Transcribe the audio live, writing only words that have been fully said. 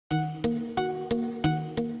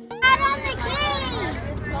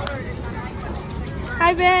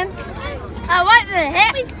Hi, Ben. What the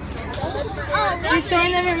heck? You're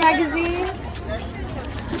showing them your magazine?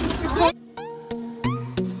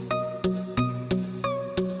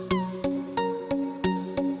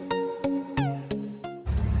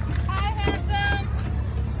 Hi, handsome.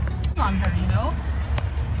 Come on, honey,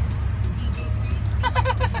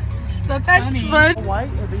 That's funny. White?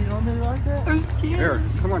 Are you normally like that? I'm scared. Here,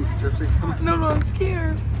 come on, Gypsy. Come on. No, I'm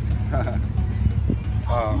scared.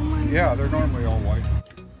 Yeah, they're normally all white.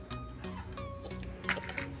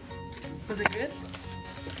 Was it good?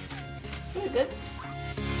 Was it good?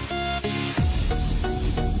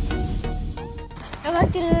 I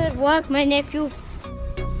like to walk my nephew.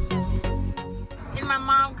 In my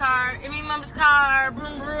mom's car. In my mom's car.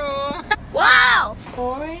 Broom, broom. Wow!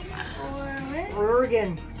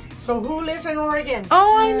 Oregon. So who lives in Oregon?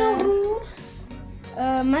 Oh, I know who.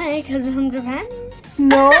 My cousin from Japan.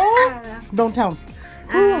 No. Don't tell him.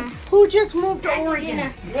 Who just moved to Auntie Oregon?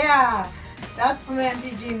 Gina. Yeah, that's from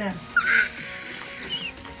Auntie Gina.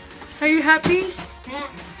 Are you happy? Yeah.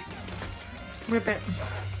 Rip it.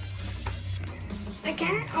 I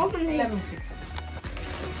can't open it. Let me see.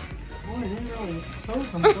 Oh, I didn't really close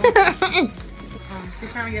them.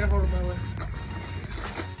 She's trying to get a hold of Bubba.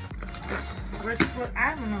 Where's the foot?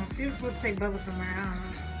 I don't know. She was supposed to take Bubba somewhere.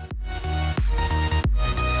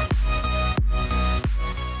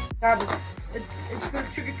 I don't know. God, it's a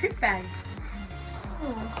sugar treat bag.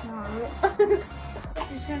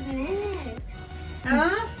 There's something in it.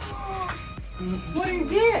 Huh? What do you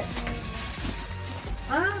get?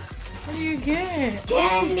 Huh? What do you get?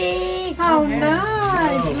 Candy! Oh, Okay.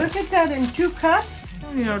 nice. Look at that in 2 cups.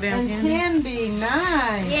 You know, damn And candy. candy,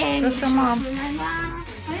 nice. Yeah, That's your mom. Mom,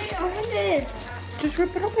 how do you open this? Just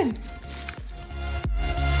rip it open.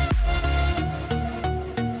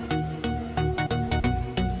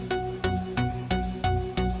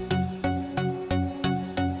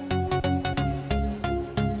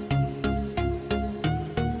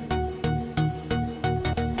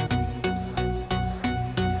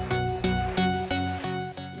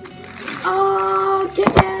 Oh, get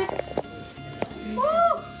it!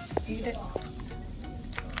 Woo! Eat it.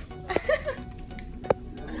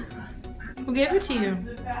 Who gave it to you?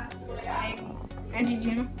 Auntie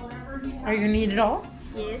Gina? Are you gonna eat it all?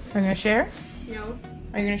 Yes. Are you gonna share? No.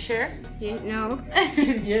 Are you gonna share? Yeah, no.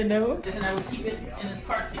 Yeah, no. And I would keep it in his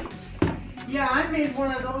car seat. Yeah, I made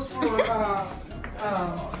one of those for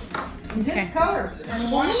Okay. this color.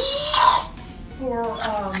 And one for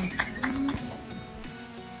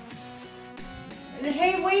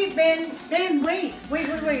hey, wait, Ben. Ben, wait.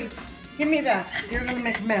 Wait. Give me that. You're gonna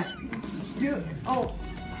make a mess. You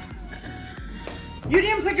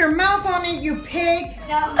didn't put your mouth on it, you pig.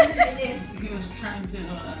 No, I didn't. He was trying to.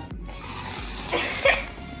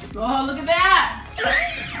 Oh, look at that!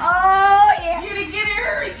 Oh, yeah. Get it,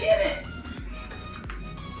 hurry, get it!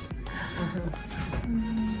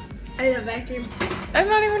 I need a vacuum. That's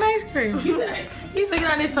not even ice cream. He's looking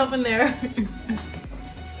at himself in there.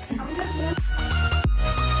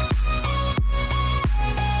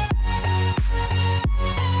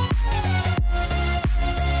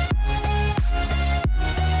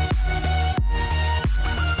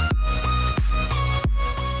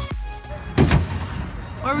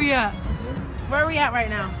 Where we at? Where are we at right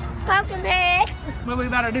now? Pumpkin pie. What we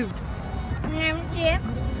about to do? Ham chip.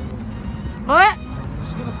 What?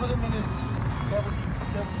 Just gonna put him in his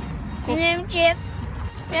Ham chip.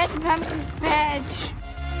 That's a pumpkin patch.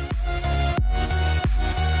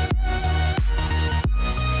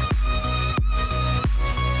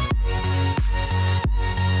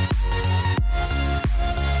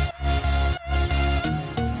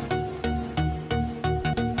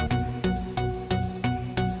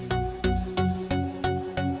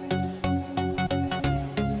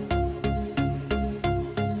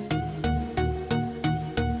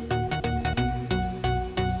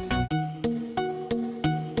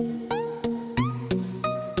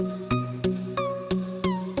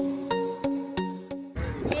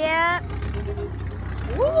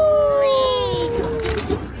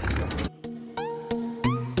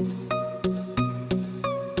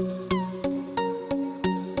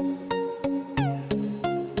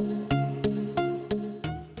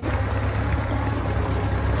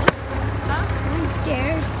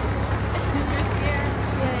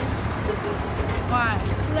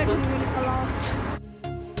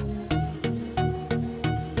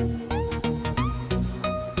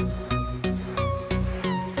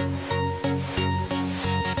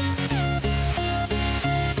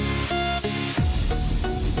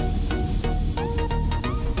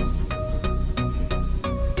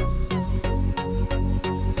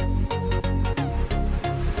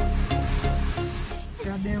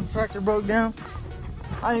 tractor broke down.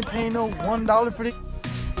 I ain't paying no $1 for this.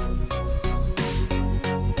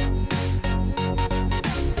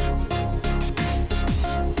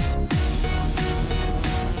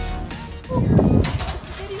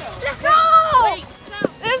 Let's go!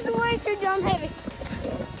 This is way too damn heavy.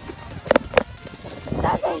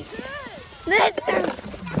 Stop it. Listen.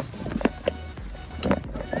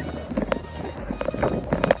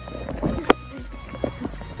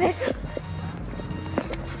 Listen.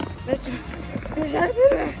 Listen. There's a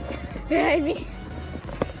river behind me.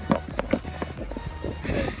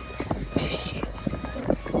 Shit.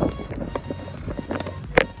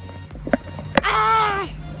 Ah!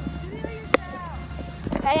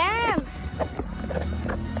 I am.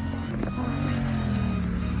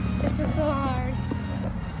 This is so hard.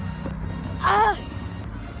 Ah!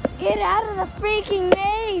 Get out of the freaking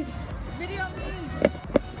maze! Video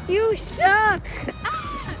me! You suck!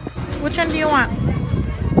 Which one do you want?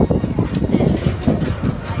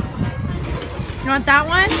 You want that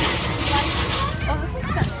one? Oh, this one's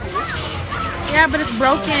got two. Yeah, but it's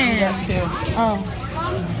broken. Oh.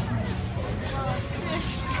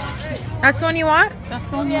 That's the one you want? That's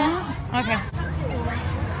the one you want? Okay.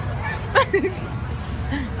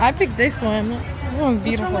 I picked this one. This one's What's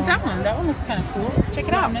beautiful. wrong with that one? That one looks kind of cool. Check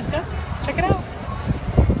it out. Nessa. Check it out.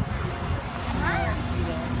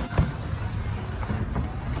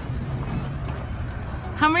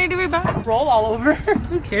 How many do we buy? Roll all over.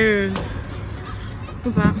 Who cares? We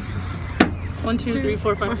bought 1, 2, 3,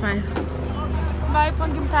 4, 5. 5. Bye,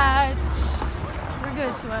 pumpkin patch. We're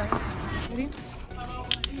good to us. Ready?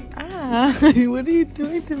 Ah, what are you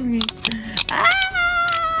doing to me?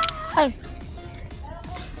 Ah!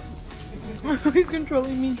 He's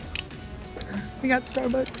controlling me. We got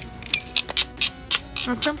Starbucks.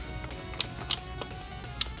 Want some?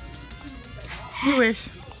 You wish.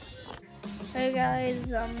 Hey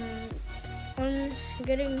guys, I'm just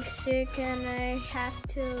getting sick and I have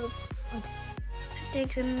to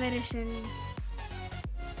take some medicine.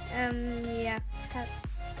 Yeah, have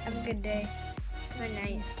a good day. Good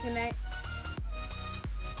night. Good night.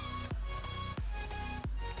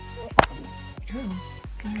 Oh,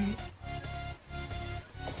 good night.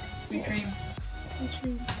 Sweet dreams. Sweet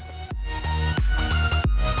dreams.